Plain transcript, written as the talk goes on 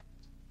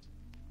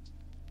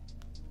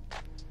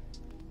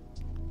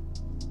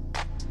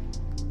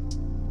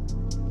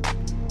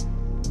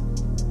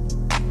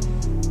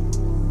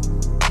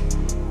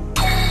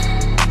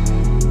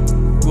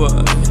What?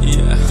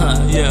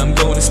 Yeah, yeah, I'm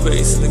going to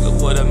space,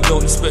 nigga. What? I'm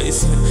going to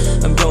space.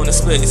 I'm going to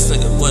space,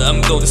 nigga. What? I'm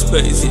going to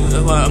space.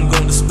 Yeah, why? I'm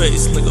going to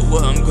space, nigga.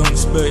 What? I'm going to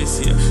space.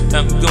 Yeah,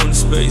 I'm going to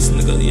space,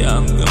 nigga. Yeah,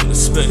 I'm going to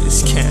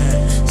space.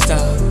 Can't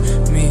stop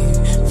me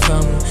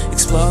from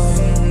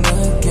exploring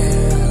the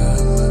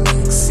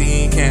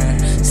galaxy.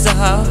 Can't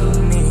stop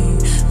me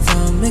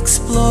from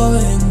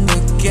exploring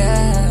the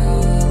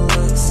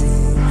galaxy.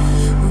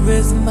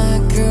 With my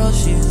girl,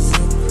 she's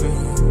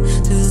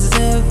is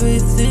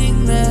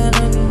everything that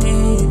I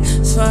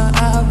need, so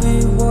I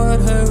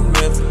reward her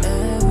with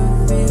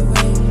every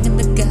ring in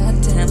the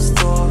goddamn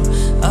store.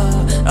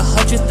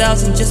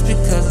 100,000 just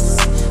because,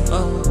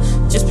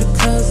 just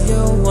because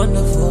you're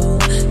wonderful.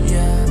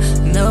 Yeah,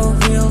 no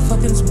real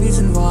fucking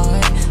reason why.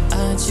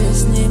 I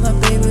just need my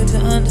baby to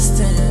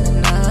understand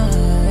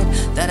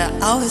tonight that I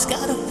always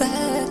got her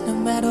back, no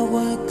matter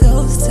what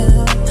goes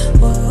down.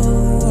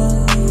 Whoa, whoa.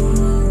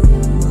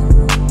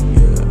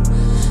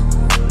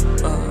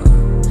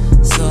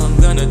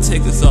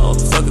 Take us all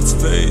to fucking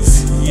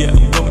space. Yeah,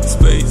 I'm going to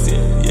space.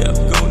 Yeah, yeah,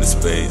 I'm going to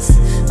space.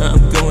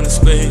 I'm going to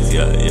space.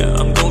 Yeah, yeah,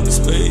 I'm going to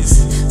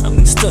space.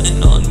 I'm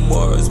studying on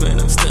Mars, man.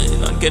 I'm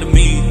studying on getting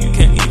me. You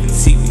can't even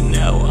see me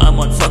now. I'm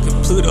on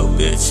fucking Pluto,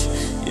 bitch.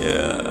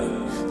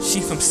 Yeah, she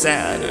from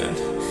Saturn.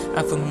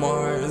 I'm from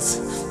Mars.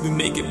 We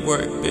make it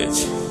work,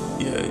 bitch.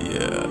 Yeah,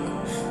 yeah.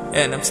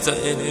 And I'm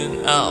studying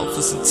in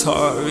Alpha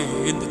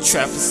Centauri in the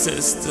Trappist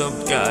system.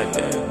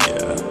 Goddamn,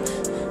 yeah.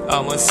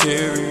 I'm on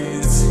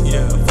series,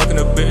 yeah, fucking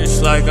a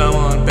bitch like I'm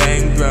on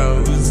Bang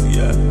Bros,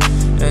 yeah.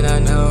 And I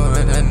know,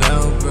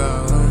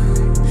 bro.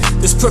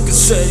 This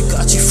Percocet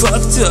got you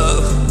fucked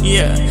up,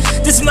 yeah.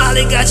 This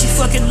Molly got you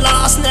fucking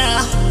lost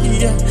now,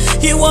 yeah.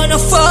 You wanna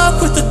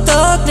fuck with the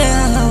thug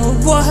now,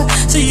 what?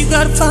 So you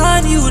gotta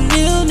find you a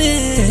new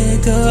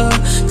nigga,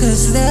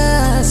 cause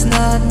that's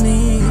not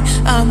me.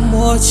 I'm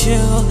more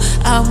chill,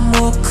 I'm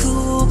more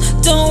cool,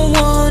 don't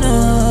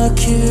wanna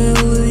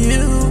kill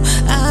you.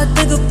 I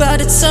think about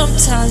it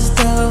sometimes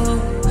though.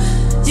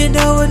 You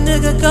know a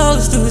nigga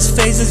goes through his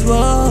phases,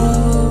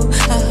 whoa.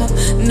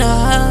 I'm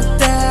not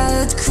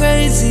that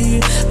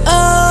crazy,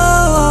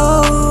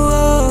 oh.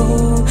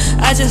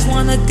 I just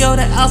wanna go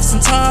to Alpha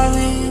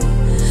Centauri.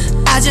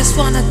 I just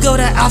wanna go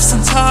to Alpha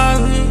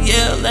Centauri.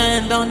 Yeah,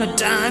 land on a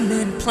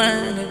diamond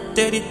planet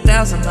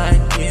 30,000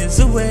 light years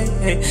away.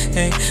 Hey,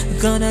 hey, I'm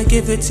gonna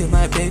give it to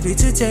my baby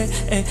today.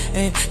 Hey,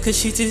 hey, cause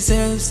she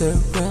deserves the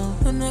world.